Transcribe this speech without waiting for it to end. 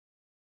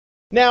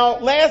Now,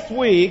 last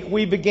week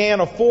we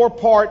began a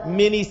four-part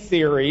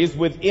mini-series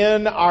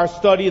within our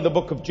study of the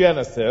book of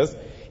Genesis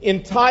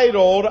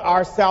entitled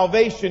Our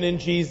Salvation in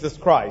Jesus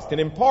Christ.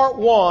 And in part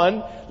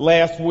one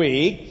last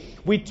week,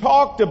 we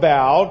talked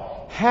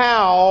about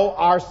how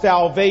our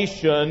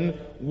salvation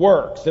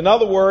works. In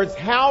other words,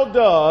 how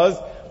does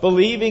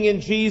believing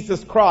in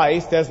Jesus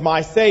Christ as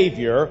my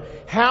Savior,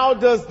 how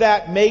does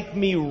that make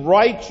me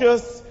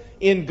righteous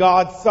in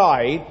God's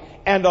sight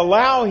and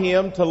allow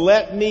Him to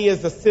let me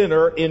as a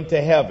sinner into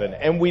heaven?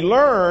 And we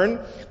learned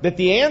that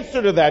the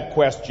answer to that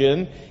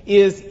question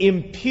is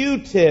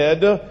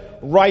imputed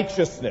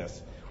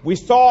righteousness. We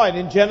saw it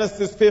in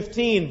Genesis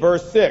 15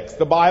 verse 6.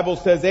 The Bible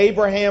says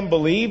Abraham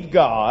believed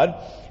God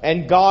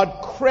and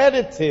God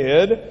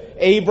credited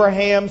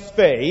Abraham's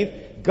faith.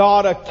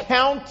 God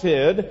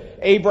accounted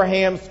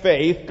Abraham's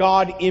faith.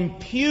 God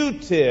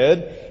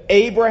imputed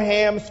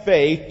Abraham's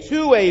faith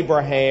to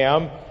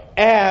Abraham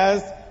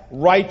as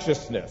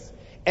righteousness.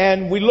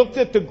 And we looked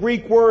at the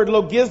Greek word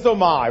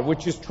logizomai,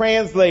 which is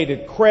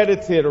translated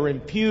credited or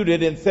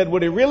imputed, and said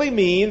what it really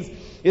means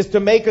is to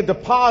make a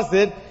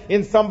deposit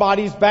in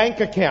somebody's bank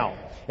account.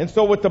 And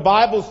so what the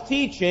Bible's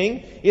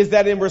teaching is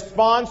that in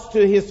response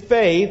to his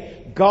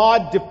faith,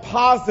 God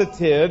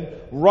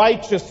deposited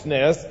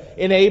righteousness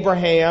in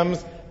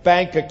Abraham's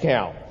bank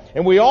account.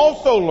 And we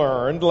also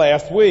learned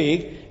last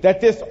week that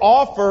this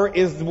offer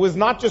was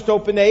not just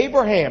open to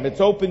Abraham.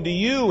 It's open to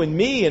you and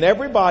me and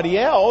everybody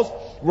else.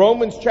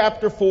 Romans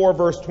chapter 4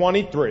 verse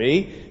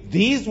 23.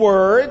 These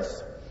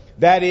words,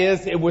 that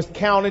is, it was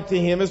counted to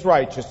him as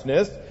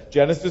righteousness,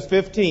 Genesis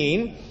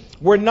 15,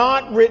 were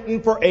not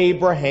written for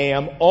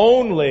Abraham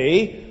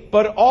only,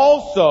 but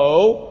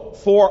also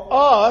for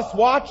us,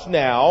 watch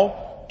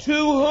now, to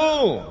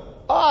whom?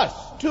 Us,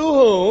 to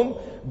whom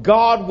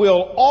God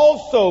will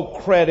also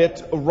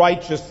credit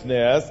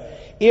righteousness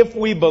if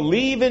we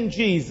believe in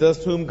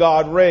Jesus, whom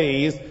God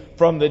raised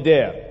from the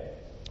dead.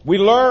 We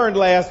learned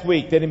last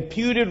week that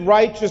imputed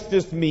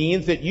righteousness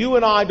means that you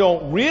and I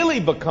don't really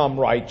become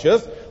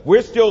righteous.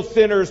 We're still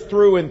sinners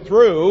through and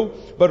through,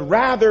 but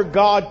rather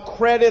God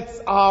credits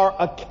our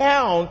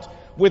account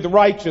with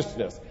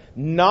righteousness.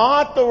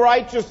 Not the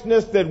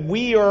righteousness that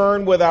we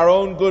earn with our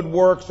own good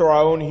works or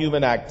our own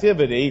human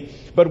activity,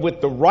 but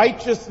with the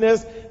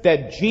righteousness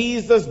that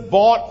Jesus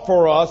bought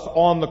for us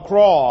on the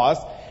cross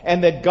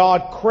and that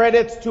God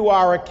credits to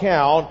our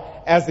account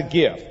as a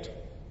gift.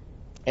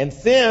 And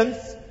since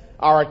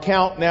our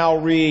account now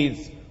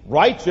reads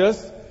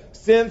righteous,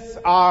 since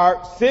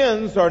our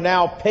sins are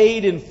now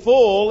paid in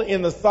full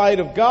in the sight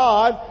of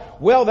God,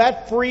 well,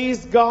 that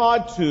frees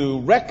God to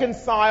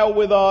reconcile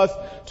with us,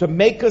 to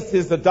make us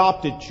His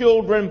adopted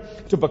children,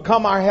 to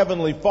become our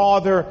Heavenly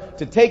Father,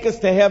 to take us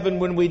to heaven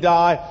when we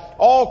die.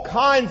 All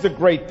kinds of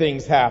great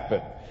things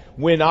happen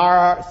when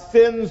our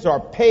sins are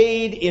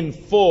paid in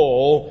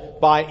full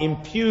by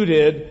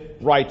imputed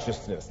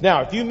righteousness.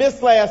 Now, if you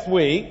missed last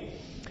week,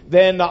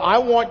 then I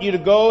want you to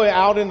go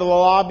out into the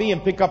lobby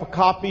and pick up a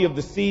copy of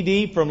the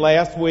CD from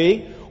last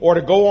week, or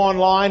to go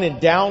online and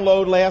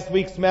download last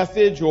week's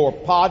message or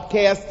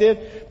podcast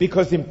it,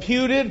 because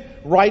imputed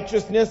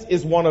righteousness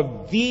is one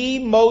of the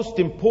most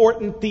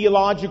important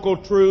theological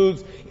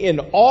truths in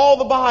all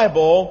the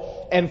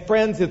Bible. And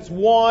friends, it's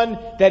one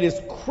that is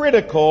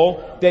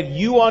critical that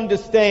you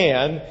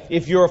understand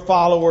if you're a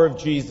follower of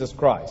Jesus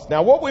Christ.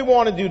 Now, what we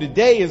want to do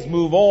today is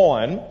move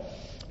on,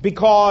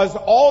 because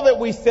all that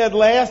we said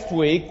last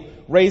week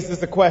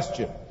raises a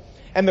question.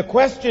 And the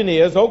question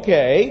is,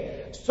 okay,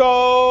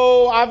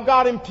 so I've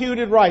got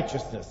imputed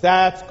righteousness.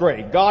 That's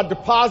great. God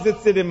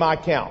deposits it in my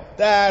account.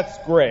 That's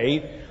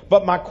great.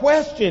 But my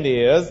question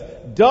is,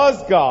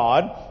 does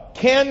God,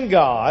 can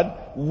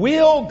God,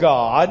 will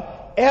God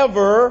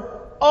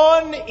ever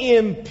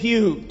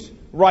unimpute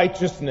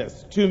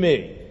righteousness to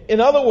me? In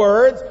other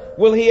words,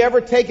 will He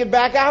ever take it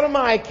back out of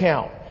my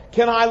account?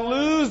 Can I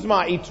lose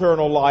my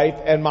eternal life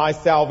and my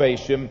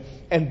salvation?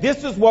 And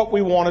this is what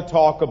we want to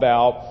talk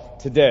about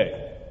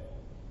today.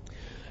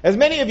 As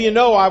many of you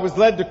know, I was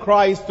led to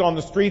Christ on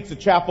the streets of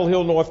Chapel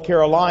Hill, North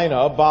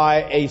Carolina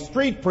by a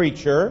street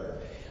preacher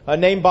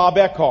named Bob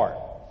Eckhart.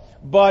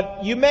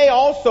 But you may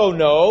also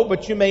know,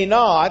 but you may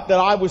not, that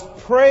I was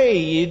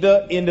prayed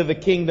into the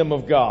kingdom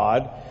of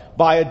God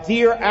by a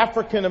dear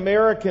African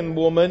American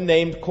woman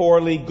named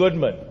Coralie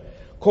Goodman.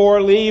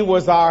 Coralie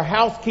was our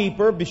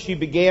housekeeper. She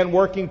began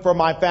working for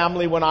my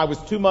family when I was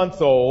 2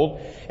 months old.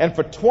 And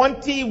for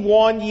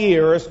 21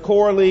 years,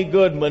 Coralie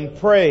Goodman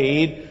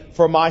prayed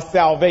for my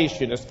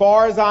salvation. As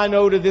far as I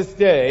know to this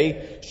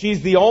day,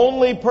 she's the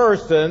only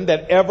person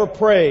that ever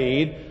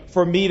prayed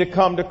for me to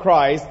come to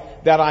Christ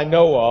that I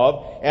know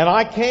of. And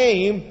I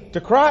came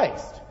to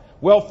Christ.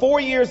 Well, 4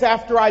 years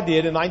after I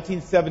did, in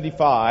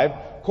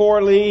 1975,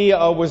 Coralie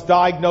was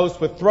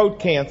diagnosed with throat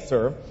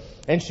cancer.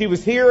 And she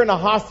was here in a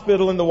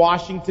hospital in the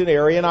Washington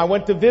area, and I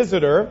went to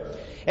visit her.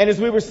 And as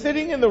we were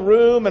sitting in the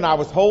room and I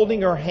was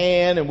holding her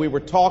hand and we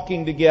were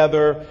talking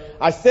together,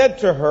 I said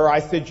to her, I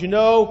said, you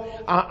know,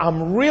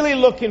 I'm really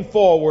looking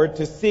forward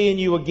to seeing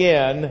you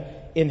again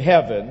in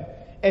heaven.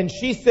 And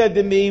she said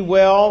to me,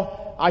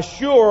 well, I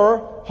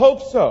sure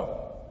hope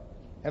so.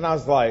 And I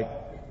was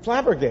like,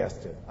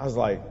 flabbergasted. I was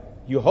like,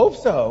 you hope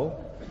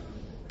so?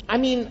 I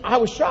mean, I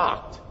was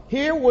shocked.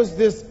 Here was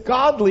this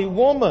godly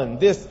woman,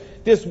 this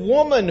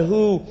woman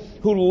who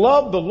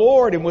loved the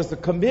Lord and was a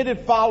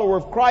committed follower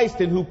of Christ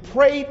and who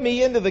prayed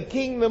me into the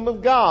kingdom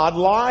of God,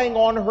 lying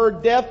on her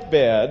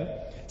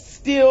deathbed,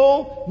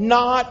 still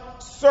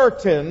not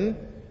certain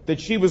that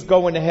she was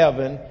going to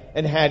heaven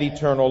and had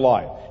eternal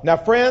life. Now,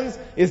 friends,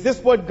 is this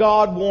what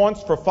God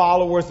wants for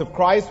followers of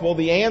Christ? Well,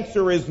 the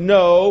answer is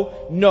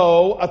no,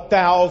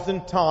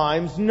 1,000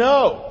 times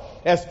no.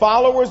 As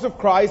followers of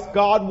Christ,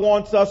 God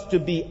wants us to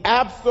be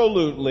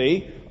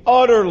absolutely,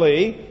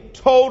 utterly,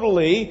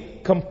 totally,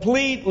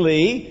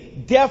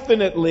 completely,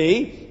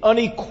 definitely,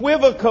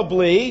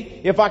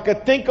 unequivocally, if I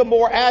could think of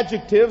more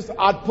adjectives,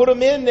 I'd put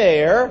them in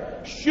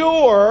there,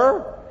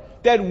 sure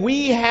that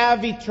we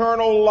have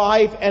eternal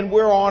life and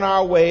we're on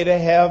our way to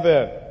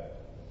heaven.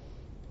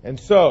 And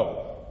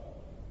so,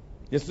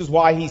 this is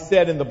why he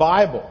said in the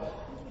Bible,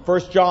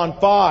 1 John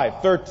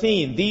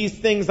 5:13, these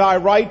things I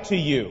write to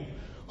you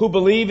who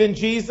believe in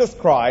Jesus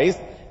Christ,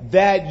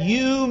 that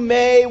you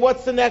may,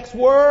 what's the next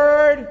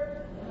word?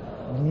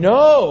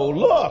 No,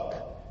 look,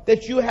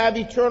 that you have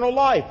eternal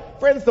life.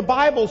 Friends, the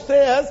Bible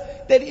says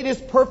that it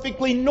is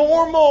perfectly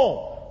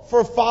normal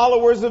for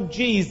followers of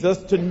Jesus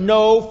to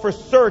know for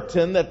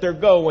certain that they're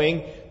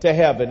going to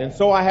heaven. And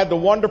so I had the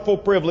wonderful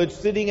privilege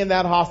sitting in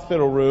that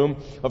hospital room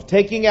of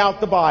taking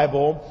out the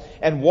Bible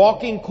and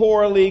walking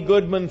Coralie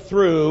Goodman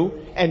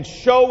through and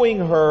showing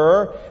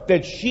her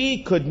that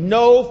she could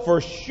know for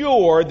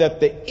sure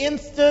that the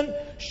instant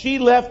she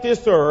left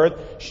this earth,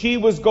 she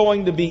was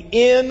going to be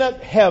in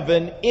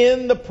heaven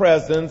in the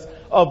presence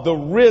of the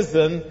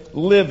risen,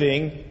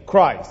 living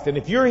Christ. And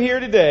if you're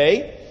here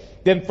today,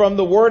 then from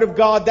the Word of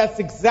God, that's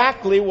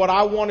exactly what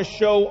I want to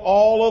show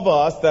all of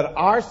us, that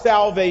our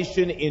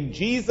salvation in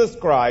Jesus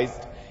Christ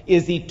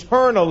is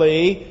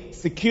eternally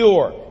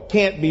secure.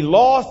 Can't be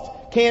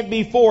lost, can't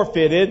be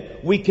forfeited.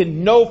 We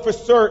can know for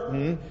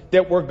certain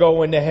that we're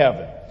going to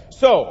heaven.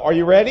 So, are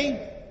you ready?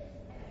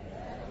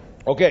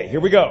 Okay,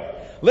 here we go.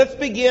 Let's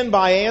begin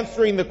by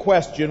answering the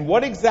question,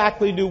 what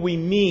exactly do we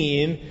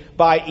mean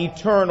by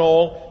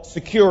eternal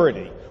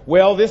security?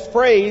 Well, this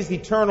phrase,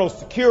 eternal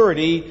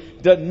security,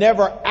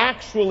 never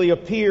actually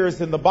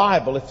appears in the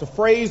Bible. It's a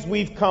phrase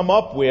we've come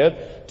up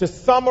with to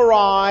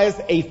summarize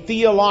a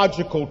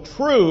theological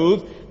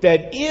truth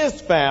that is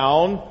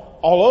found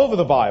all over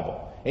the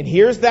Bible. And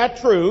here's that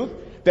truth,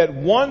 that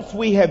once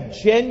we have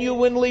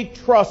genuinely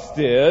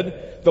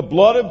trusted the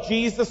blood of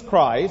Jesus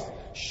Christ,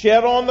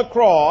 shed on the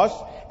cross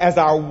as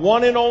our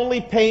one and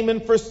only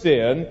payment for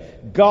sin,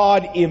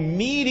 God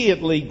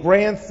immediately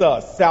grants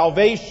us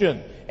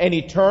salvation and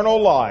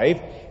eternal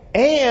life,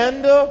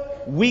 and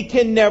we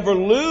can never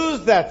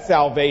lose that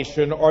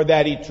salvation or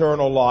that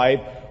eternal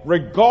life,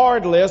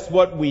 regardless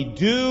what we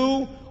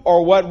do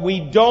or what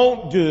we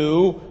don't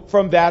do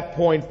from that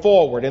point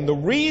forward. And the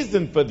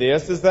reason for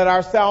this is that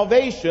our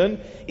salvation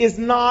is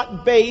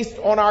not based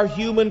on our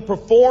human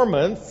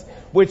performance,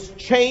 which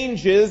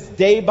changes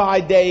day by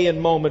day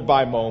and moment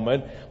by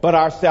moment, but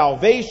our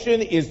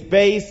salvation is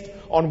based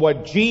on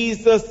what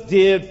Jesus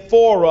did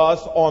for us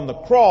on the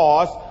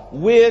cross,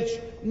 which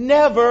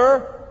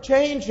never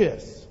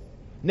changes.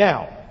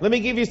 Now, let me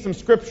give you some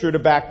scripture to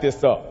back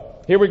this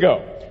up. Here we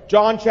go.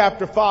 John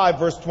chapter 5,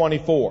 verse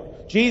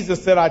 24.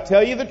 Jesus said, I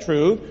tell you the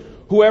truth,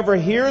 whoever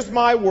hears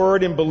my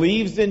word and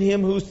believes in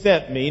him who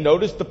sent me,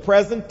 notice the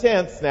present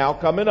tense now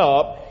coming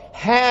up,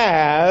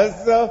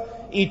 has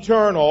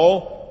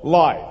eternal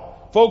life.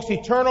 Folks,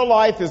 eternal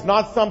life is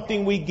not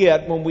something we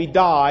get when we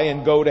die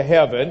and go to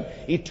heaven.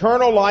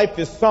 Eternal life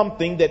is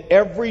something that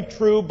every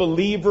true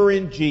believer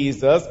in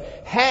Jesus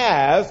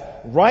has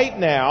right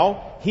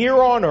now, here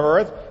on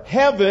earth.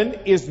 Heaven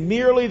is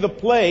merely the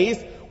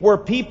place where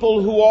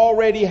people who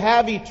already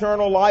have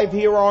eternal life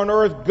here on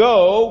earth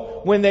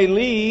go when they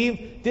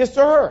leave this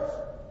earth.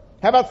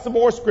 How about some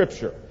more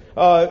scripture?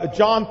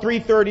 John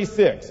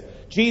 3:36.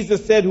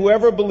 Jesus said,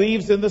 whoever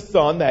believes in the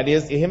Son, that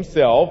is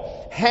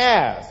himself,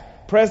 has,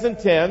 present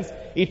tense,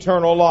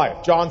 eternal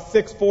life. John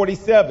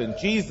 6:47.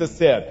 Jesus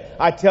said,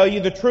 I tell you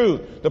the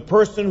truth, the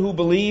person who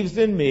believes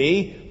in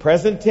me,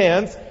 present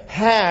tense,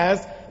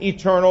 has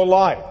eternal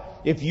life.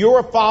 If you're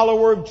a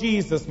follower of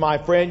Jesus, my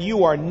friend,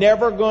 you are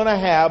never going to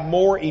have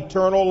more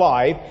eternal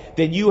life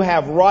than you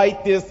have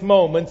right this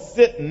moment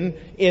sitting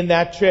in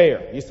that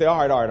chair. You say,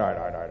 all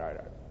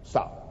right.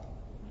 Stop.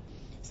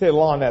 You say,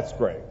 Lon, that's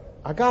great.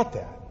 I got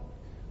that.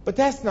 But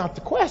that's not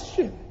the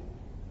question.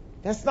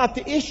 That's not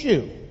the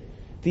issue.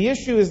 The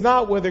issue is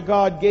not whether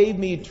God gave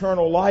me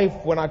eternal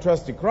life when I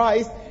trusted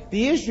Christ.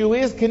 The issue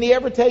is, can he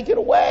ever take it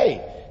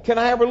away? Can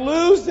I ever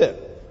lose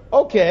it?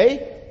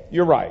 Okay,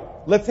 you're right.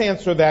 Let's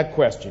answer that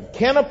question.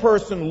 Can a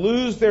person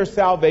lose their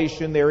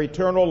salvation, their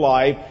eternal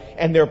life,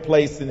 and their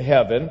place in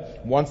heaven?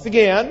 Once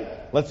again,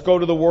 let's go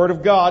to the Word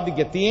of God to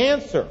get the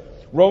answer.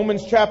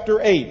 Romans chapter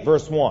 8,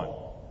 verse 1.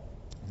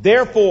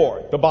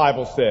 Therefore, the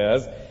Bible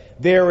says,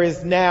 there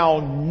is now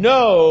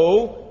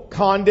no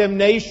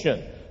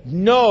condemnation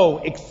no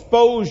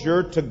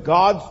exposure to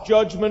God's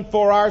judgment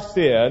for our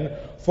sin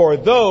for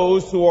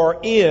those who are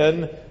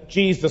in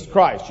Jesus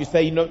Christ. You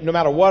say, no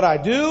matter what I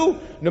do,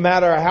 no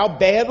matter how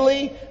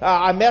badly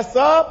I mess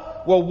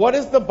up, well, what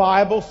does the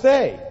Bible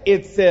say?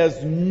 It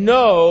says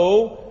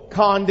no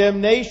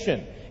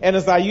condemnation. And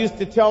as I used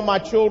to tell my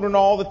children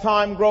all the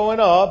time growing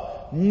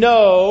up,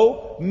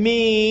 no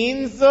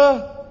means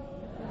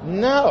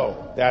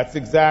no. That's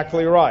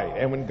exactly right.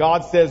 And when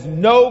God says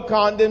no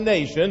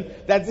condemnation,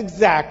 that's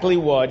exactly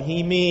what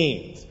He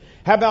means.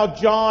 How about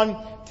John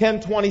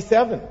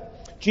 10:27?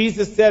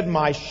 Jesus said,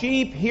 my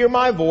sheep hear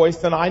my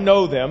voice, and I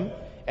know them,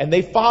 and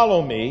they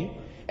follow me,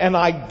 and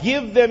I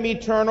give them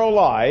eternal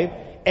life,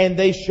 and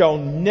they shall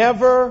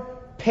never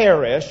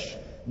perish,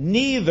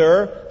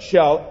 neither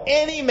shall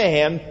any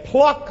man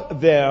pluck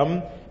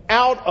them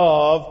out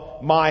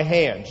of my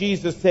hand.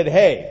 Jesus said,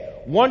 hey,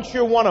 once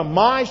you're one of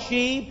my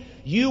sheep,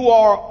 you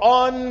are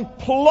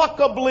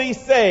unpluckably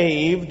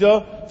saved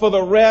for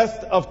the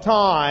rest of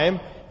time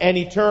and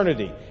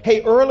eternity.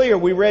 Hey, earlier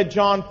we read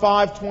John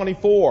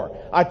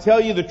 5:24. I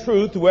tell you the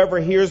truth, whoever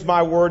hears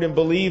my word and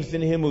believes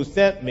in him who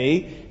sent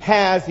me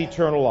has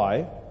eternal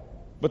life.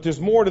 But there's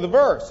more to the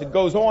verse. It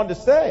goes on to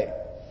say,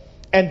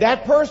 and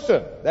that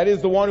person, that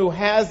is the one who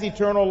has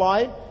eternal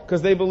life,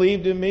 because they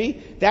believed in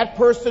me, that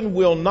person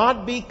will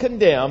not be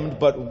condemned,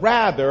 but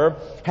rather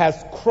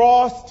has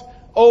crossed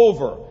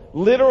over.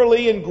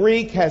 Literally in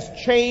Greek, has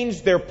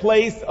changed their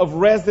place of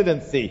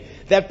residency.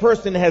 That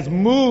person has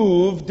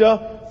moved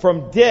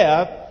from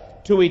death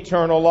to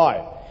eternal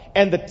life.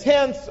 And the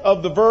tense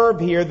of the verb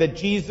here that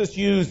Jesus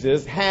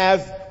uses,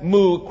 has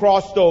moved,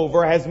 crossed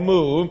over, has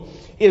moved,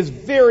 is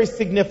very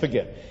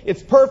significant.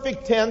 It's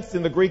perfect tense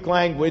in the Greek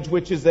language,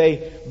 which is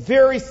a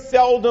very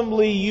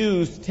seldomly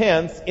used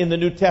tense in the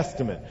New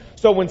Testament.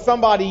 So when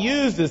somebody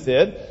uses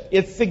it,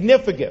 it's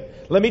significant.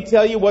 Let me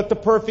tell you what the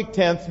perfect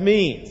tense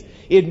means.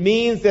 It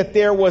means that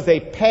there was a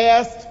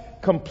past,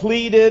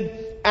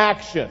 completed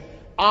action.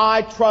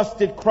 I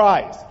trusted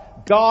Christ.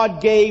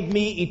 God gave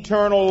me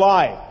eternal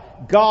life.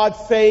 God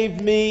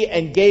saved me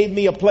and gave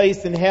me a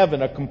place in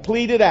heaven, a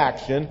completed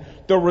action,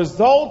 the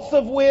results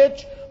of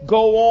which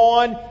go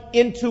on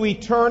into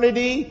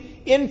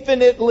eternity,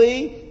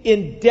 infinitely,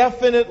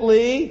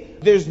 indefinitely.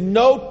 There's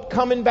no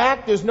coming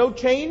back. There's no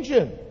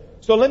changing.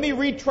 So let me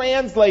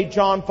retranslate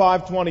John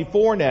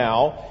 5:24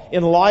 now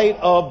in light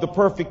of the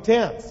perfect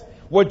tense.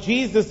 What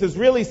Jesus is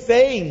really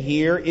saying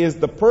here is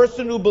the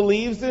person who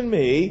believes in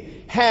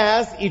me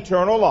has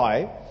eternal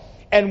life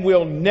and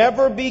will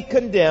never be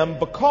condemned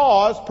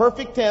because,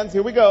 perfect tense,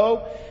 here we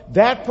go,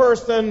 that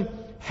person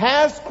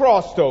has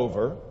crossed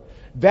over,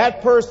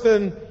 that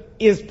person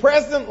is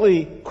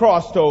presently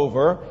crossed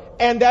over,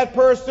 and that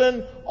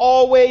person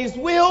always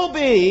will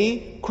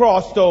be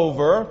crossed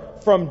over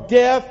from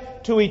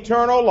death to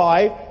eternal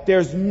life.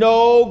 There's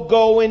no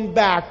going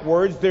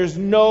backwards. There's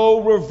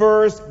no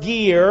reverse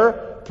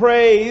gear.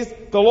 Praise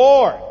the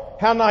Lord.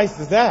 How nice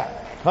is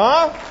that?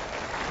 Huh?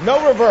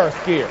 No reverse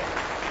gear.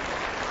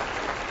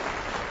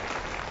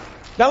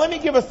 Now let me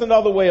give us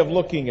another way of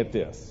looking at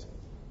this.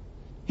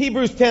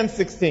 Hebrews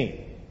 10:16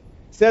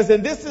 says,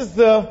 and this is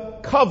the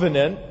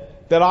covenant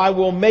that I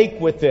will make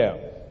with them,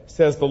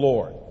 says the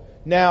Lord.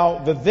 Now,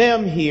 the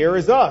them here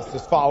is us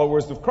as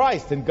followers of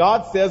Christ. And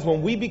God says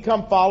when we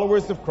become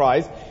followers of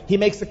Christ, He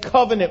makes a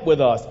covenant with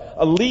us,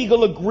 a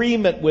legal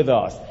agreement with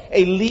us,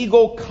 a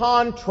legal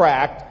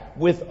contract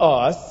with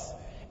us.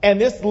 And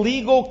this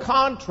legal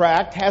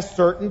contract has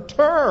certain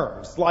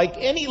terms, like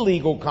any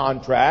legal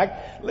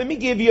contract. Let me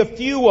give you a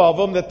few of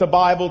them that the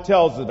Bible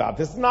tells us about.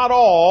 This is not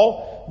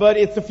all, but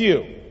it's a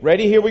few.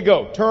 Ready? Here we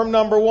go. Term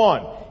number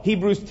 1.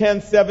 Hebrews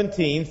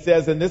 10:17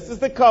 says, and this is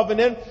the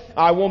covenant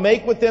I will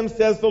make with them,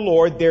 says the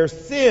Lord, their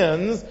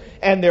sins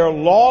and their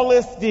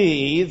lawless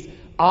deeds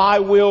I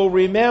will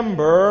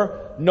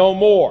remember no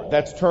more.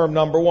 That's term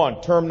number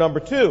 1. Term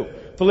number 2.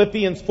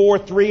 Philippians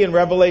 4:3 and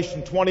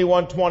Revelation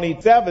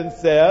 21:27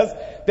 says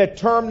that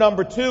term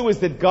number 2 is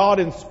that God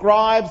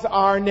inscribes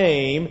our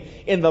name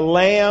in the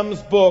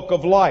Lamb's book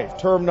of life.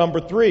 Term number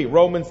 3,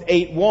 Romans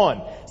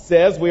 8:1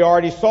 says, we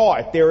already saw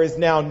it, there is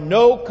now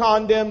no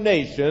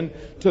condemnation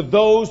to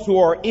those who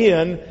are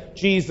in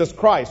Jesus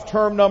Christ.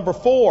 Term number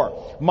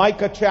 4,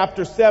 Micah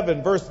chapter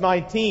 7 verse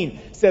 19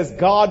 says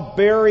God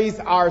buries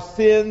our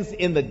sins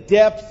in the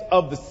depths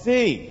of the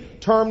sea.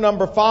 Term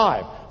number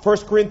 5, 1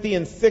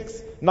 Corinthians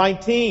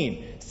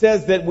 6:19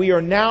 says that we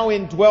are now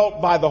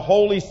indwelt by the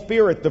Holy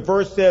Spirit. The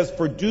verse says,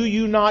 for do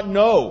you not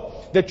know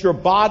that your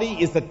body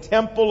is a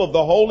temple of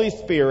the Holy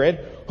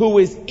Spirit who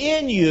is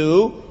in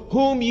you,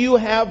 whom you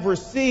have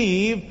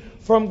received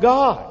from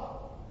God?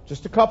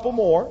 Just a couple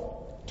more.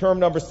 Term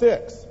number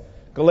 6.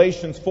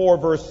 Galatians 4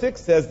 verse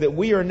 6 says that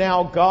we are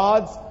now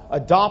God's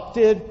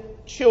adopted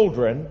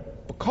children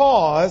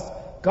because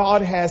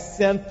God has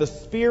sent the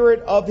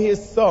Spirit of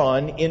His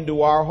Son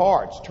into our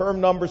hearts.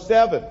 Term number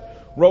 7.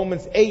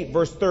 Romans 8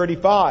 verse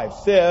 35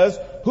 says,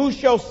 "Who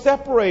shall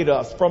separate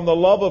us from the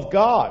love of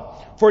God?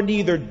 For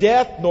neither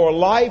death, nor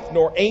life,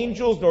 nor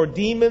angels, nor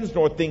demons,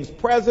 nor things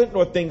present,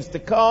 nor things to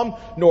come,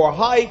 nor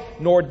height,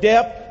 nor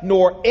depth,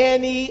 nor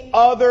any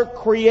other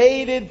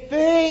created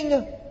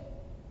thing."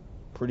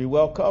 Pretty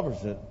well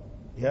covers it.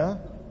 Yeah?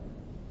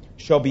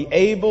 "Shall be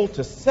able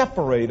to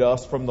separate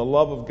us from the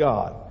love of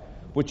God,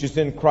 which is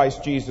in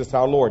Christ Jesus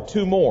our Lord."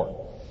 Two more.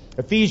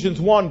 Ephesians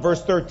 1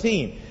 verse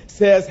 13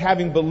 says,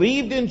 "Having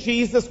believed in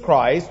Jesus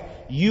Christ,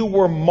 you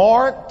were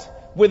marked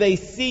with a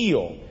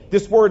seal."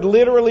 This word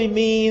literally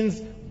means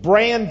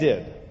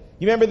branded.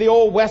 You remember the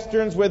old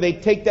westerns where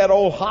they'd take that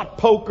old hot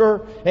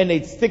poker and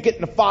they'd stick it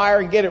in the fire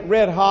and get it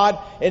red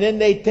hot, and then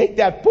they'd take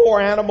that poor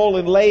animal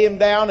and lay him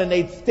down and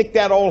they'd stick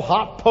that old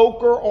hot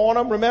poker on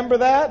him, remember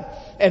that?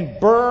 And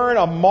burn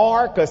a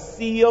mark, a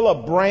seal, a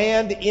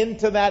brand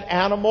into that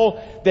animal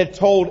that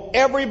told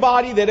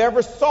everybody that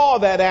ever saw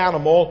that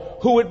animal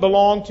who it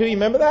belonged to. You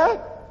remember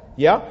that?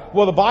 Yeah?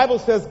 Well, the Bible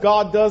says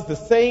God does the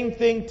same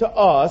thing to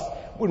us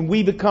when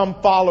we become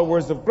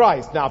followers of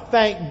Christ. Now,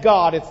 thank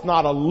God it's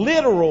not a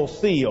literal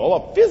seal,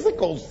 a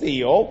physical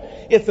seal.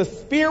 It's a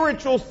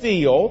spiritual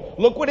seal.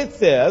 Look what it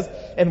says.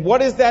 And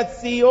what is that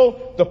seal?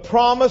 The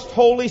promised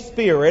Holy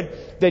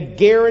Spirit that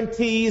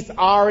guarantees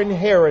our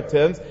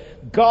inheritance.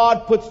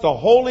 God puts the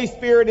Holy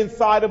Spirit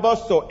inside of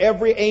us so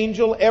every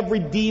angel, every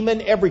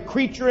demon, every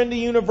creature in the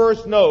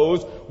universe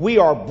knows we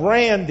are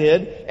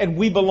branded and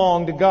we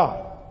belong to God.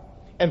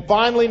 And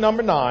finally,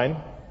 number 9.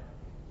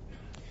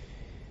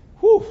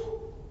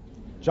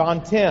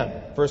 John 10,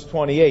 verse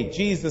 28.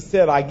 Jesus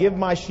said, "I give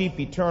my sheep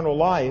eternal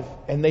life,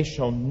 and they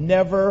shall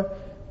never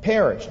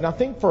perish." Now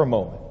think for a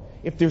moment.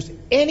 If there's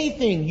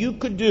anything you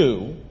could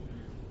do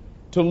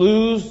to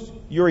lose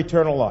your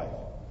eternal life,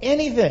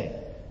 anything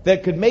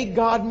that could make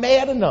God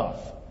mad enough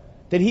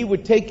that He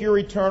would take your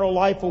eternal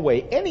life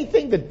away,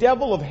 anything the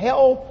devil of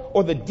hell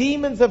or the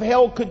demons of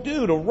hell could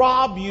do to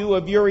rob you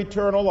of your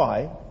eternal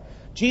life,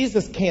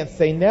 Jesus can't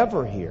say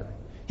never here.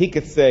 He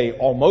could say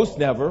almost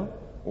never,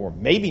 or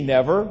maybe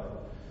never,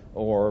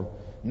 or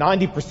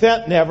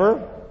 90%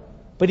 never,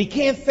 but He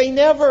can't say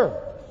never.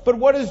 But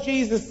what does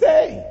Jesus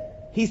say?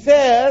 He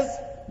says,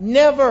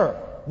 never.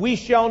 We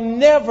shall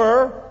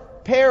never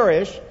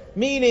perish,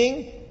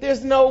 meaning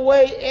there's no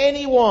way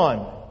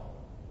anyone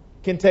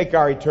can take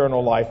our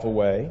eternal life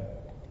away.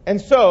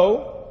 And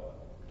so,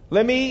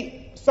 let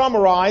me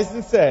summarize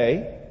and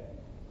say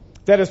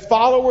that as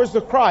followers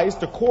of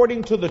Christ,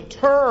 according to the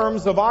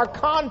terms of our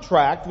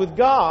contract with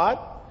God,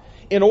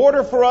 in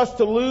order for us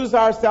to lose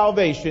our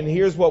salvation,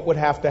 here's what would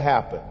have to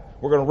happen.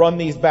 We're going to run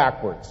these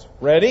backwards.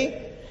 Ready?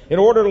 In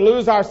order to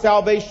lose our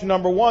salvation,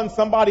 number 1,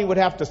 somebody would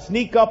have to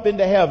sneak up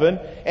into heaven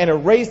and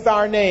erase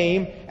our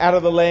name out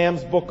of the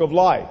Lamb's book of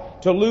life.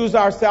 To lose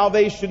our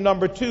salvation,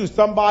 number 2,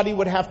 somebody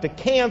would have to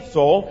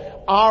cancel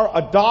our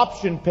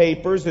adoption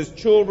papers as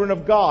children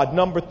of God.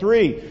 Number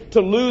 3,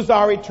 to lose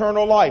our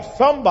eternal life,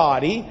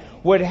 somebody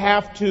would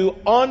have to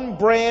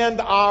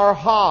unbrand our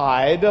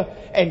hide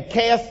and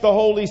cast the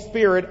Holy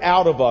Spirit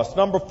out of us.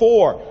 Number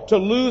 4, to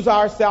lose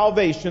our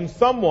salvation,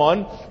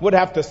 someone would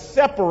have to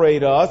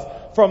separate us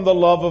from the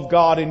love of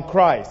God in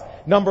Christ.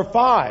 Number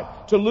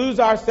 5, to lose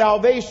our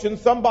salvation,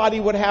 somebody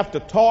would have to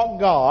talk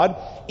God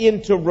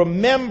into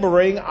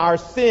remembering our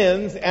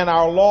sins and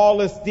our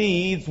lawless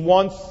deeds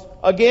once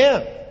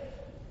again.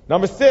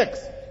 Number 6,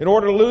 in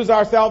order to lose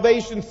our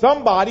salvation,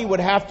 somebody would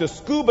have to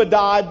scuba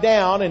dive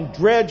down and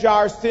dredge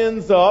our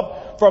sins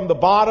up from the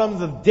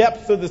bottoms and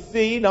depths of the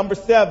sea. Number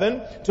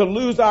 7, to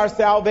lose our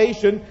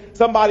salvation,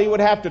 somebody would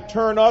have to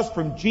turn us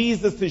from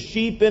Jesus'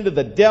 sheep into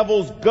the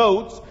devil's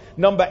goats.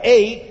 Number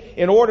 8,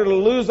 in order to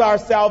lose our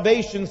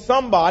salvation,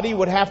 somebody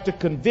would have to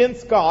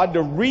convince God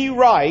to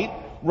rewrite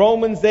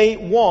Romans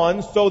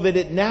 8:1 so that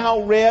it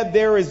now read,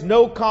 "There is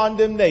no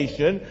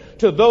condemnation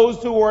to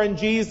those who are in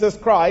Jesus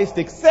Christ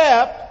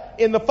except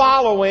in the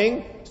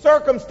following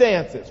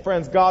circumstances."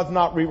 Friends, God's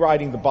not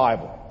rewriting the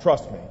Bible.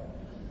 Trust me.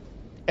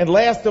 And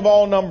last of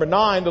all, number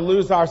 9, to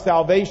lose our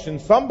salvation,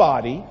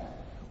 somebody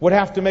would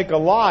have to make a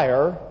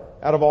liar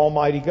out of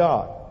Almighty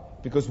God.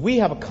 Because we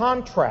have a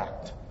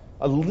contract,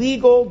 a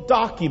legal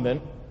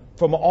document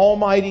from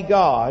Almighty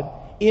God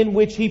in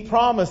which He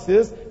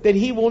promises that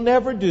He will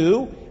never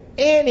do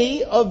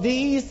any of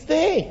these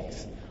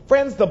things.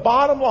 Friends, the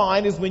bottom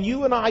line is when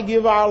you and I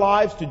give our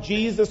lives to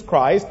Jesus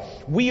Christ,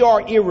 we are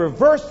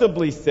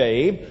irreversibly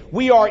saved,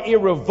 we are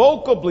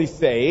irrevocably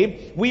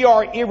saved, we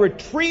are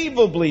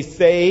irretrievably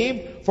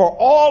saved for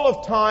all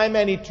of time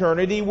and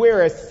eternity.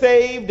 We're as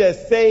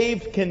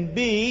saved can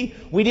be.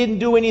 We didn't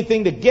do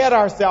anything to get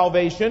our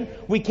salvation.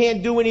 We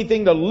can't do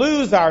anything to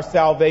lose our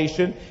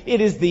salvation.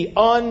 It is the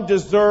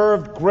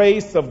undeserved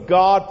grace of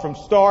God from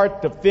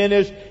start to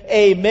finish.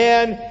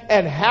 Amen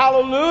and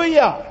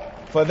hallelujah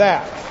for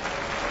that.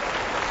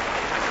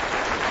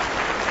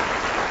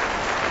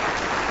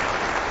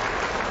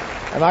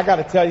 And I got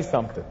to tell you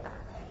something.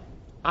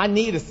 I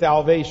need a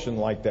salvation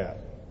like that.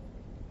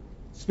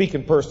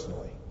 Speaking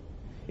personally.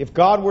 If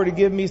God were to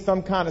give me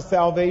some kind of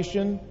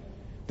salvation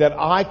that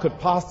I could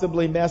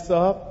possibly mess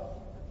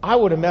up, I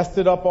would have messed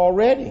it up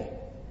already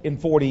in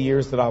 40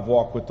 years that I've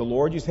walked with the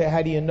Lord. You say,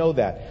 how do you know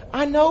that?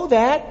 I know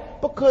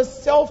that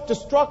because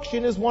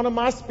self-destruction is one of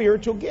my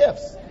spiritual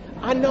gifts.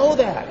 I know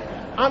that.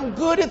 I'm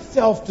good at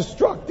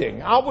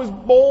self-destructing. I was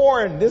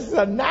born. This is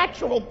a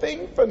natural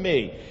thing for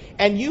me.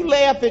 And you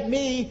laugh at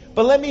me,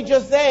 but let me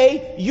just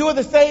say, you're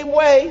the same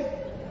way.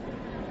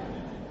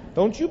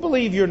 Don't you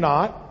believe you're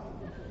not?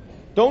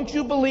 Don't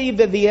you believe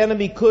that the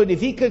enemy could,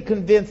 if he could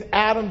convince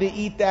Adam to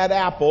eat that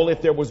apple,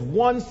 if there was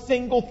one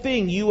single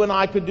thing you and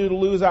I could do to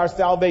lose our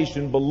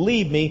salvation,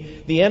 believe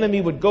me, the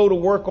enemy would go to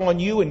work on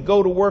you and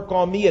go to work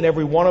on me, and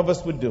every one of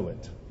us would do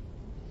it.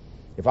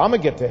 If I'm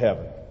going to get to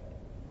heaven,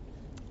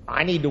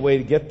 I need a way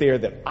to get there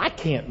that I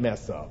can't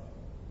mess up.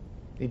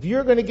 If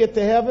you're going to get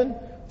to heaven,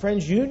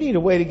 friends, you need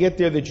a way to get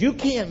there that you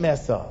can't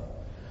mess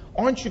up.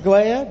 Aren't you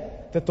glad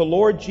that the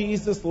Lord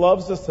Jesus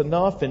loves us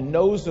enough and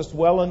knows us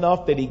well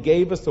enough that he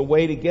gave us a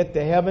way to get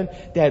to heaven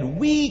that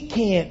we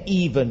can't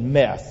even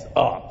mess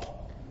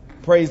up?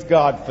 Praise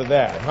God for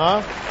that,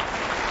 huh?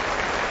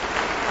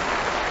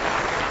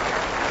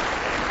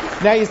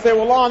 Now you say,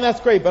 well, Lon, that's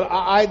great,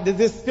 but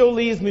this still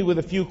leaves me with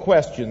a few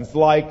questions.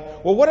 Like,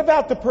 well, what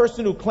about the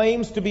person who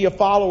claims to be a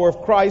follower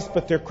of Christ,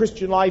 but their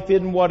Christian life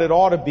isn't what it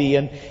ought to be?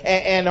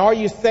 And are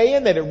you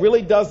saying that it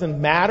really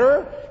doesn't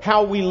matter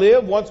how we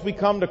live once we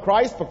come to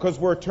Christ because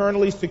we're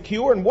eternally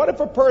secure? And what if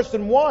a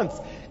person once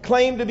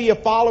claimed to be a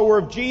follower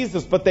of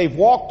Jesus, but they've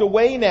walked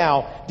away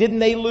now? Didn't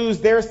they lose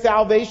their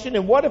salvation?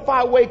 And what if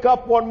I wake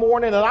up one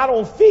morning and I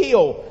don't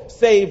feel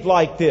saved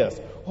like this?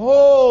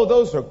 Oh,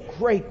 those are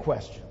great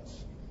questions.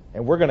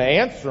 And we're going to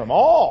answer them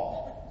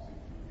all.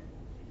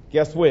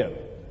 Guess when?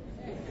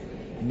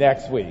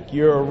 Next week.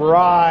 You're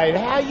right.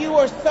 How you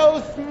are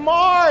so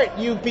smart.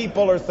 You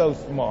people are so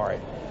smart.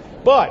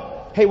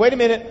 But, hey, wait a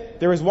minute.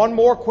 There is one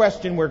more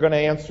question we're going to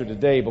answer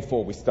today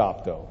before we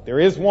stop, though. There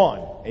is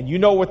one. And you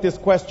know what this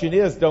question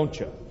is, don't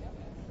you?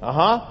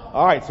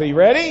 All right, so you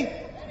ready?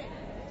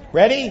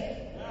 Ready?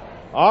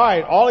 All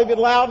right, all of it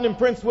Loudon and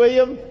Prince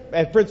William.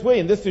 And Prince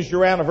William, this is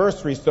your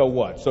anniversary, so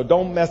what? So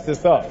don't mess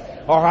this up.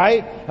 All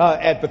right?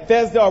 At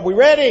Bethesda, are we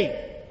ready?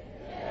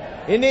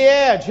 Yeah. In the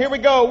edge. Here we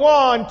go.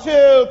 1, 2, 3.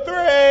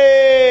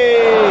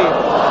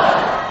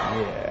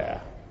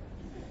 Yeah.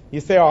 You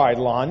say, all right,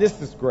 Lon, this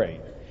is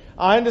great.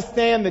 I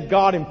understand that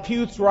God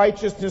imputes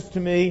righteousness to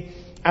me,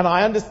 and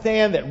I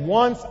understand that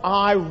once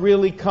I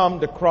really come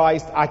to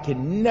Christ, I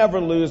can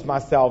never lose my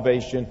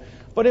salvation.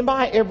 But in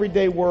my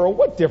everyday world,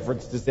 what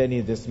difference does any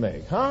of this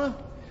make, huh?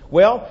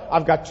 Well,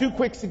 I've got 2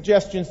 quick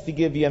suggestions to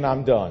give you, and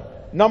I'm done.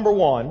 Number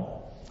 1,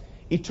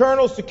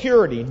 eternal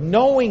security,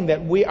 knowing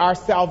that our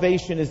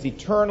salvation is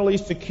eternally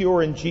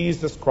secure in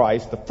Jesus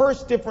Christ. The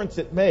first difference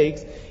it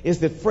makes is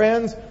that,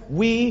 friends,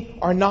 we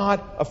are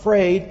not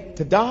afraid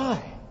to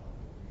die.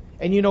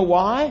 And you know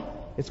why?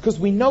 It's because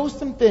we know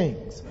some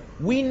things.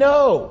 We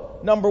know,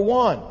 number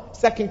 1,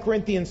 2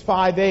 Corinthians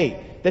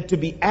 5:8, that to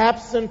be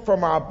absent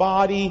from our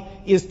body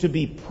is to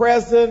be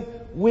present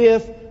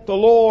with the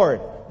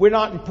Lord. We're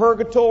not in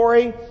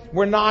purgatory.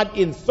 We're not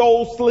in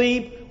soul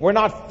sleep. We're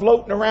not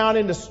floating around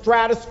in the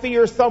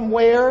stratosphere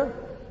somewhere.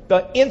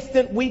 The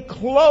instant we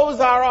close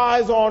our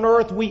eyes on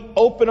earth, we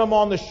open them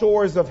on the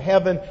shores of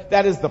heaven.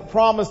 That is the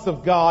promise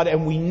of God,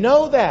 and we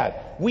know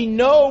that. We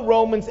know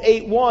Romans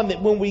 8:1,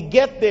 that when we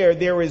get there,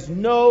 there is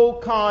no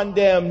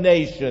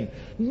condemnation,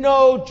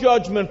 no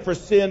judgment for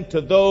sin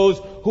to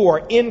those who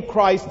are in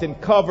Christ and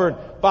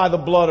covered by the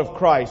blood of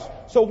Christ.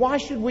 So why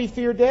should we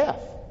fear death?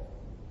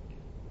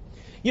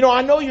 You know,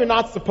 I know you're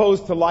not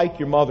supposed to like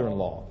your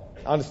mother-in-law.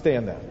 I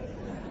understand that.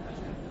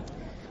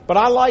 But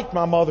I liked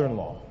my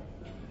mother-in-law.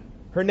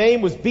 Her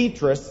name was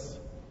Beatrice,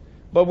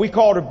 but we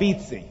called her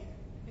Beatsy.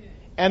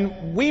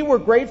 And we were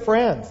great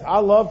friends. I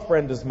loved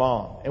Brenda's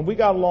mom, and we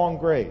got along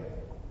great.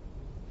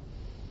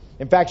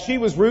 In fact, she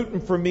was rooting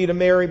for me to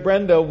marry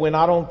Brenda when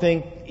I'm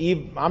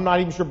not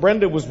even sure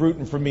Brenda was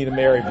rooting for me to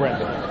marry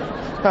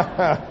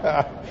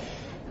Brenda.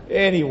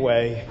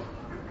 Anyway,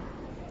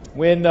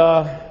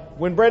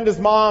 when Brenda's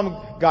mom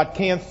got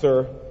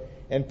cancer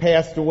and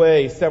passed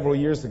away several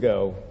years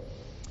ago,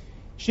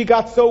 she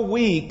got so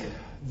weak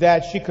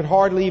that she could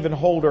hardly even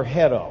hold her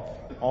head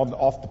up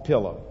off the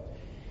pillow.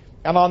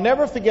 And I'll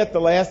never forget the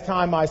last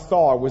time I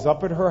saw her was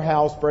up at her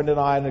house. Brenda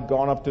and I had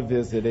gone up to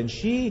visit, and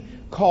she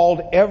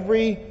called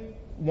every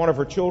one of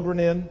her children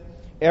in,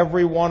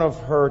 every one of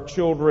her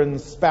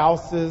children's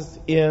spouses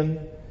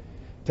in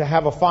to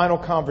have a final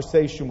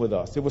conversation with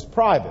us. It was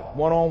private,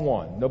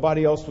 one-on-one.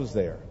 Nobody else was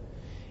there.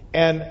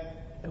 And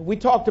we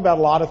talked about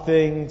a lot of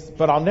things,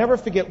 but I'll never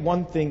forget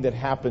one thing that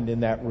happened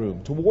in that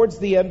room. Towards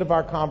the end of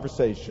our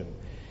conversation,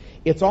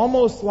 it's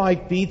almost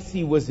like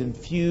Beatsy was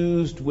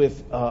infused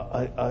with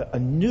a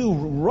new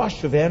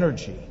rush of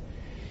energy.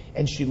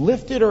 And she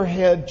lifted her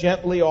head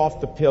gently off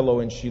the pillow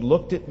and she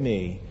looked at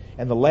me.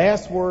 And the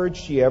last words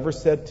she ever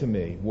said to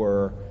me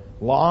were,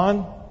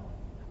 "Lon,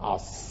 I'll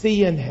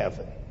see you in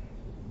heaven."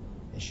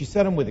 And she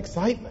said them with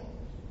excitement.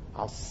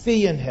 "I'll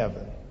see you in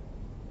heaven."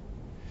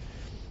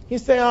 You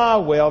say,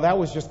 well, that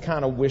was just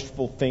kind of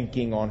wishful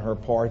thinking on her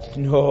part.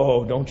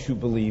 No, don't you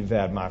believe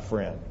that, my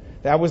friend.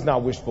 That was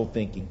not wishful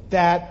thinking.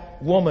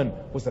 That woman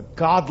was a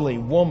godly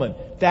woman.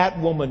 That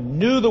woman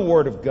knew the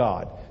Word of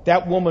God.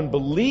 That woman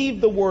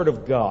believed the Word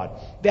of God.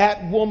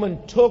 That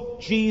woman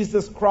took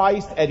Jesus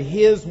Christ at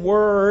His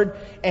word,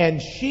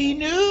 and she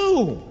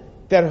knew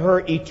that her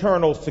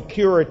eternal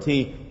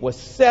security was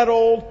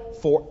settled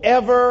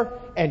forever,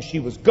 and she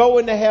was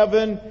going to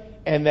heaven,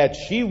 and that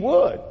she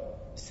would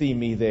see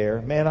me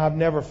there. Man, I've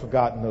never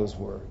forgotten those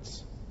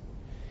words.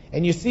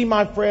 And you see,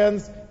 my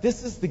friends,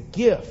 this is the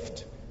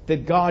gift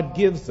that God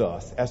gives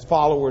us as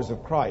followers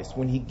of Christ.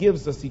 When He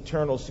gives us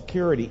eternal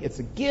security, it's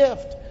a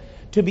gift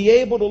to be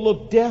able to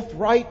look death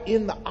right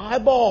in the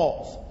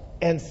eyeballs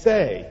and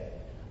say,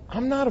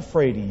 I'm not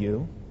afraid of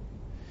you.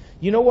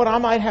 You know what? I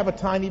might have a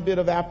tiny bit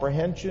of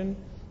apprehension,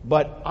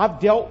 but I've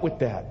dealt with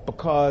that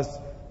because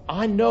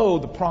I know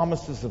the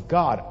promises of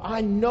God. I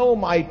know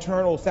my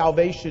eternal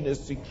salvation is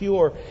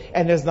secure,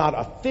 and there's not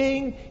a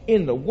thing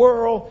in the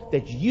world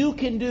that you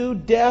can do,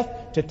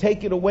 death, to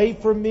take it away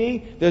from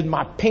me. That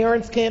my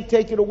parents can't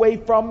take it away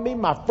from me.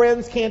 My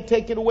friends can't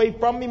take it away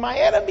from me. My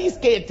enemies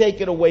can't take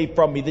it away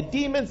from me. The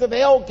demons of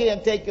hell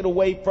can't take it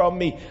away from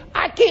me.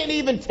 I can't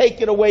even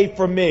take it away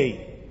from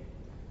me.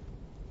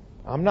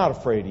 I'm not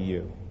afraid of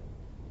you.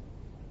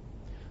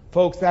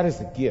 Folks, that is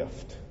a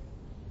gift,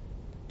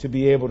 to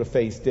be able to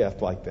face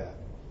death like that.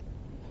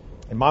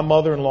 And my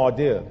mother-in-law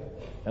did,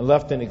 and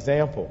left an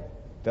example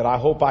that I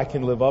hope I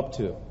can live up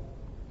to.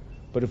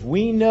 But if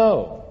we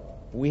know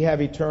we have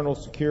eternal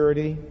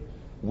security,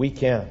 we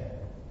can.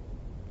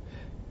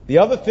 The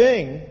other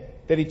thing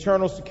that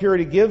eternal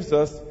security gives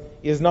us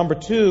is, number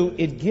two,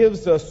 it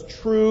gives us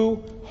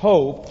true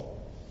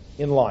hope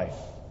in life.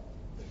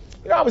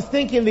 You know, I was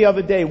thinking the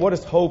other day, what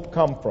does hope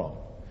come from?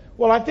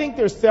 Well, I think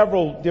there's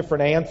several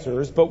different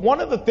answers, but one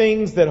of the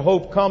things that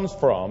hope comes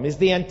from is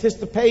the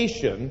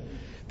anticipation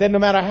that no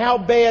matter how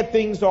bad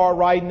things are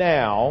right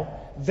now,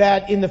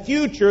 that in the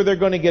future they're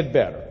going to get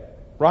better,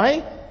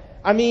 right?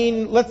 I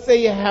mean, let's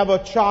say you have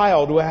a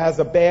child who has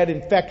a bad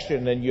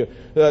infection and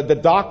the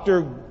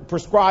doctor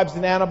prescribes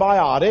an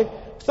antibiotic.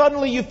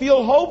 Suddenly you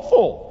feel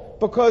hopeful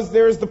because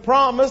there's the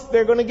promise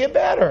they're going to get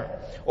better.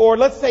 Or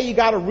let's say you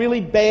got a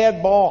really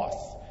bad boss,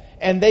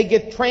 and they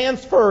get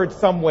transferred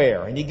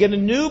somewhere, and you get a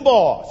new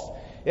boss.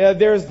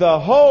 There's the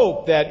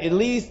hope that at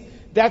least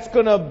that's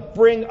going to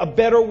bring a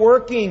better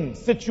working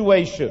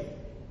situation.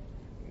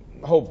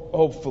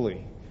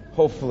 Hopefully,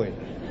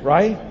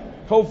 right?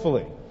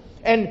 Hopefully.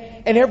 And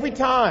every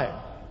time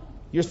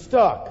you're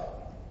stuck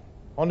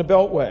on the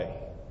Beltway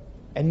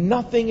and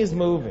nothing is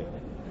moving,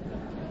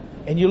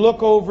 and you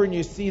look over and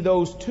you see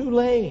those 2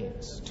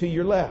 lanes to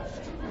your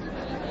left,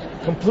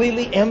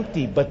 completely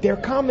empty, but they're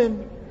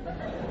coming.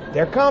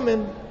 They're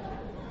coming.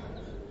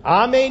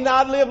 I may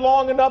not live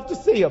long enough to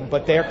see them,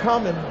 but they're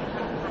coming.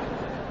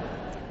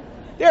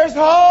 There's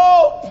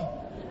hope.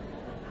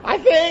 I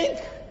think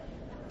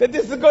that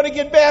this is going to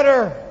get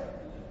better.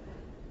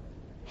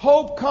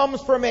 Hope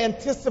comes from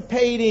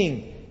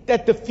anticipating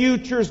that the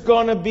future's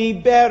going to be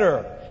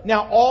better.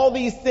 Now, all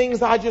these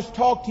things I just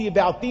talked to you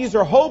about, these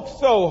are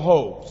hope-so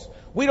hopes.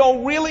 We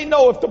don't really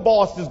know if the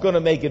boss is going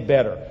to make it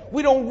better.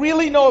 We don't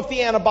really know if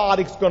the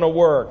antibiotic's going to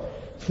work.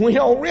 We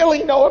don't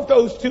really know if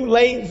those 2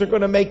 lanes are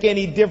going to make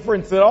any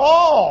difference at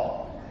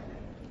all.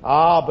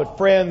 But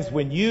friends,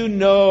 when you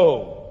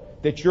know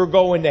that you're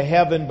going to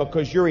heaven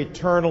because you're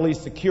eternally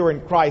secure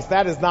in Christ,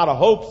 that is not a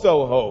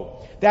hope-so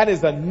hope. That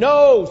is a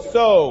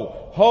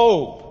know-so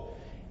hope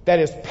that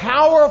is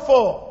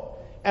powerful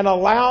and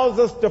allows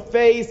us to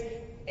face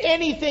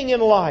anything in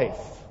life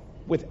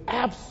with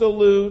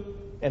absolute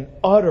and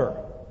utter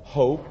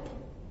hope.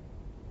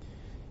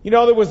 You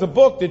know, there was a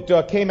book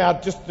that came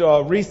out just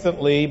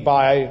recently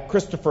by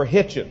Christopher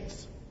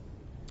Hitchens,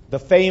 the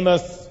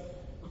famous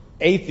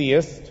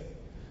atheist.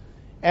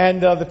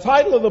 And the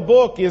title of the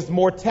book is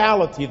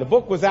Mortality. The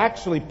book was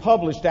actually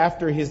published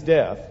after his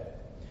death.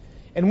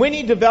 And when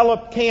he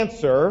developed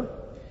cancer,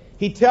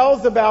 he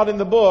tells about in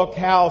the book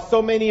how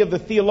so many of the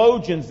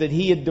theologians that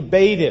he had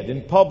debated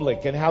in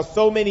public, and how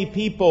so many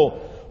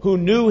people who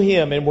knew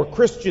him and were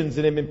Christians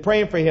and had been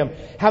praying for him,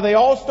 how they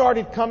all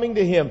started coming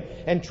to him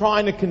and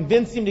trying to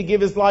convince him to give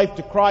his life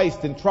to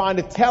Christ and trying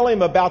to tell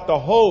him about the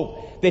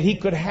hope that he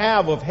could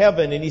have of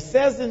heaven. And he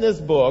says in this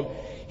book,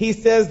 he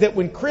says that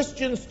when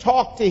Christians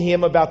talk to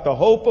him about the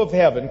hope of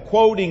heaven,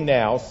 quoting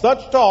now,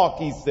 such talk,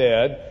 he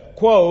said,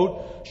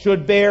 quote,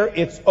 should bear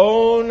its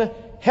own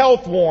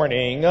health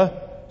warning,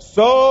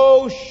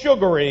 so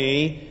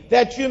sugary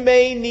that you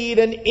may need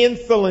an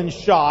insulin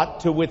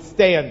shot to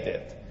withstand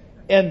it.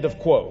 End of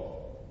quote.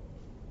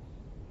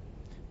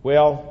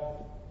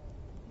 Well,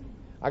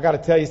 I got to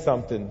tell you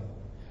something.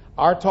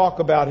 Our talk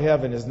about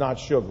heaven is not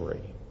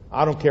sugary.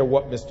 I don't care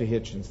what Mr.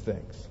 Hitchens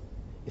thinks.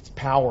 It's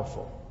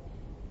powerful.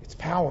 It's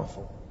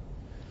powerful.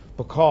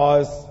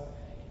 Because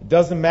it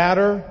doesn't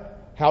matter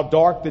how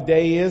dark the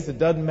day is. It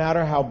doesn't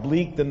matter how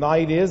bleak the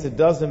night is. It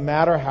doesn't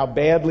matter how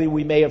badly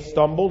we may have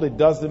stumbled. It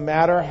doesn't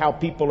matter how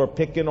people are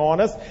picking on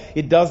us.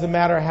 It doesn't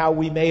matter how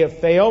we may have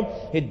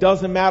failed. It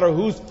doesn't matter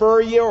who's for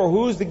you or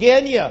who's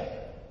against you.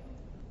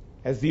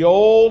 As the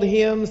old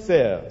hymn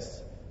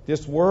says,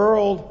 This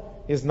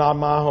world is not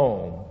my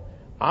home.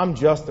 I'm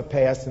just a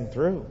passing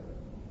through.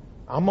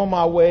 I'm on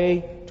my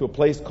way to a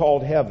place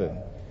called heaven.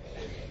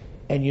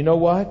 And you know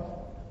what?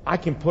 I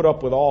can put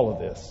up with all of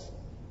this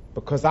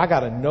because I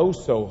got a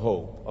no-so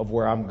hope of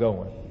where I'm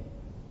going.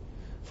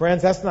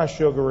 Friends, that's not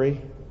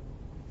sugary.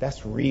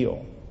 That's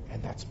real.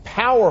 And that's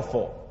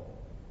powerful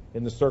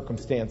in the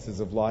circumstances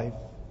of life.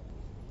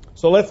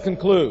 So let's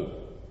conclude.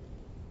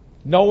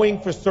 Knowing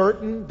for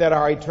certain that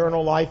our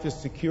eternal life is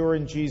secure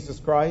in Jesus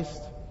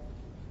Christ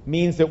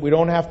means that we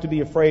don't have to be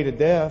afraid of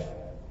death.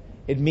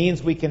 It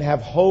means we can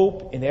have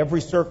hope in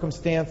every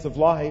circumstance of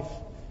life.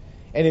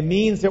 And it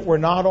means that we're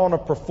not on a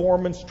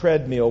performance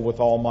treadmill with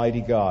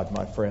Almighty God,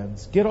 my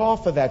friends. Get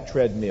off of that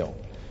treadmill.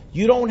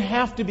 You don't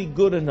have to be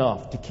good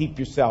enough to keep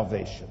your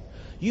salvation.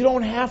 You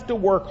don't have to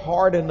work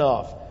hard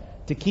enough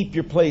to keep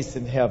your place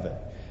in heaven.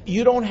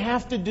 You don't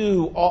have to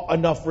do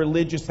enough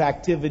religious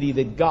activity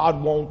that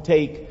God won't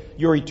take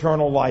your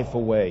eternal life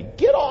away.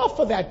 Get off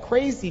of that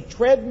crazy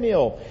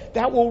treadmill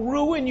that will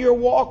ruin your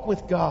walk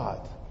with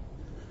God.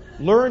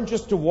 Learn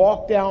just to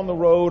walk down the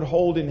road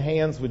holding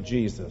hands with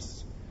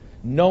Jesus,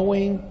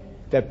 knowing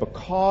that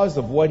because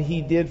of what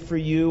He did for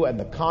you and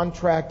the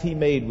contract He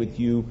made with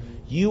you,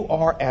 you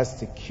are as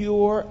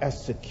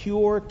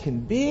secure can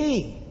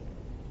be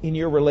in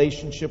your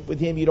relationship with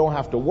Him. You don't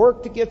have to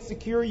work to get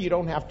secure. You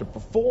don't have to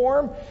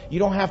perform. You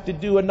don't have to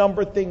do a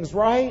number of things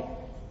right.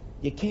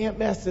 You can't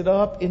mess it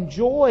up.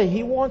 Enjoy.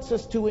 He wants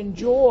us to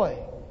enjoy.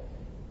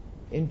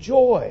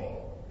 Enjoy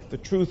the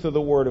truth of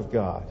the Word of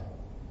God,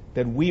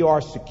 that we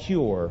are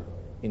secure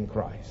in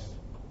Christ.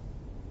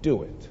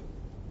 Do it.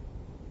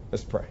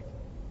 Let's pray.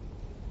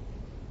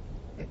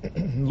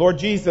 Lord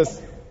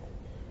Jesus,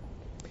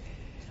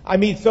 I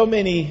meet so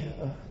many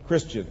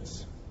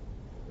Christians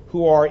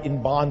who are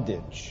in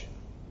bondage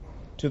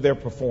to their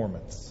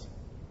performance.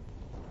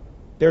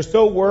 They're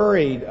so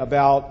worried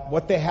about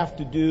what they have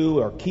to do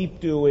or keep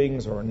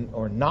doing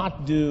or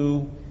not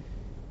do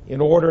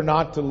in order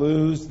not to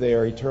lose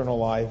their eternal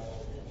life.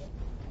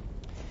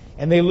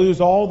 And they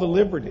lose all the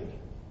liberty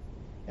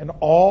and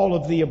all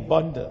of the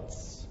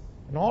abundance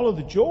and all of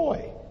the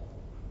joy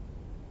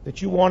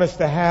that you want us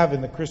to have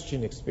in the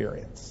Christian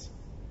experience.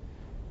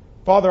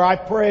 Father, I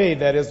pray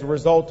that as a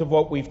result of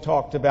what we've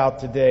talked about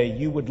today,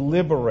 you would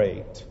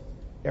liberate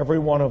every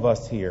one of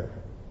us here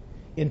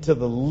into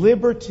the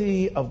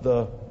liberty of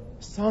the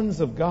sons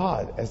of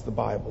God, as the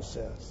Bible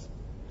says.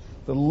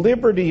 The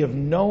liberty of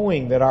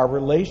knowing that our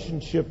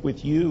relationship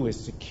with you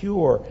is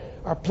secure.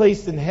 Our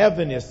place in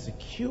heaven is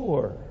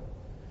secure.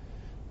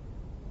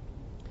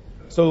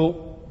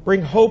 So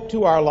bring hope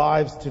to our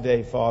lives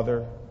today,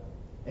 Father,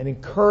 and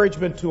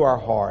encouragement to our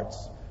hearts.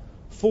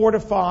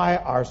 Fortify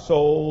our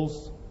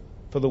souls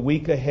for the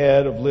week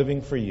ahead of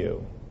living for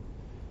you,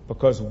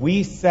 because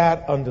we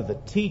sat under the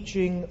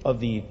teaching of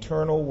the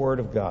eternal Word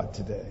of God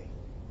today.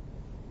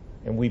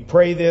 And we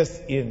pray this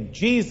in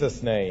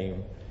Jesus'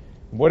 name.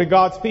 What did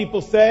God's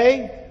people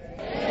say?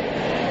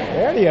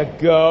 Amen. There you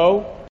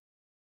go.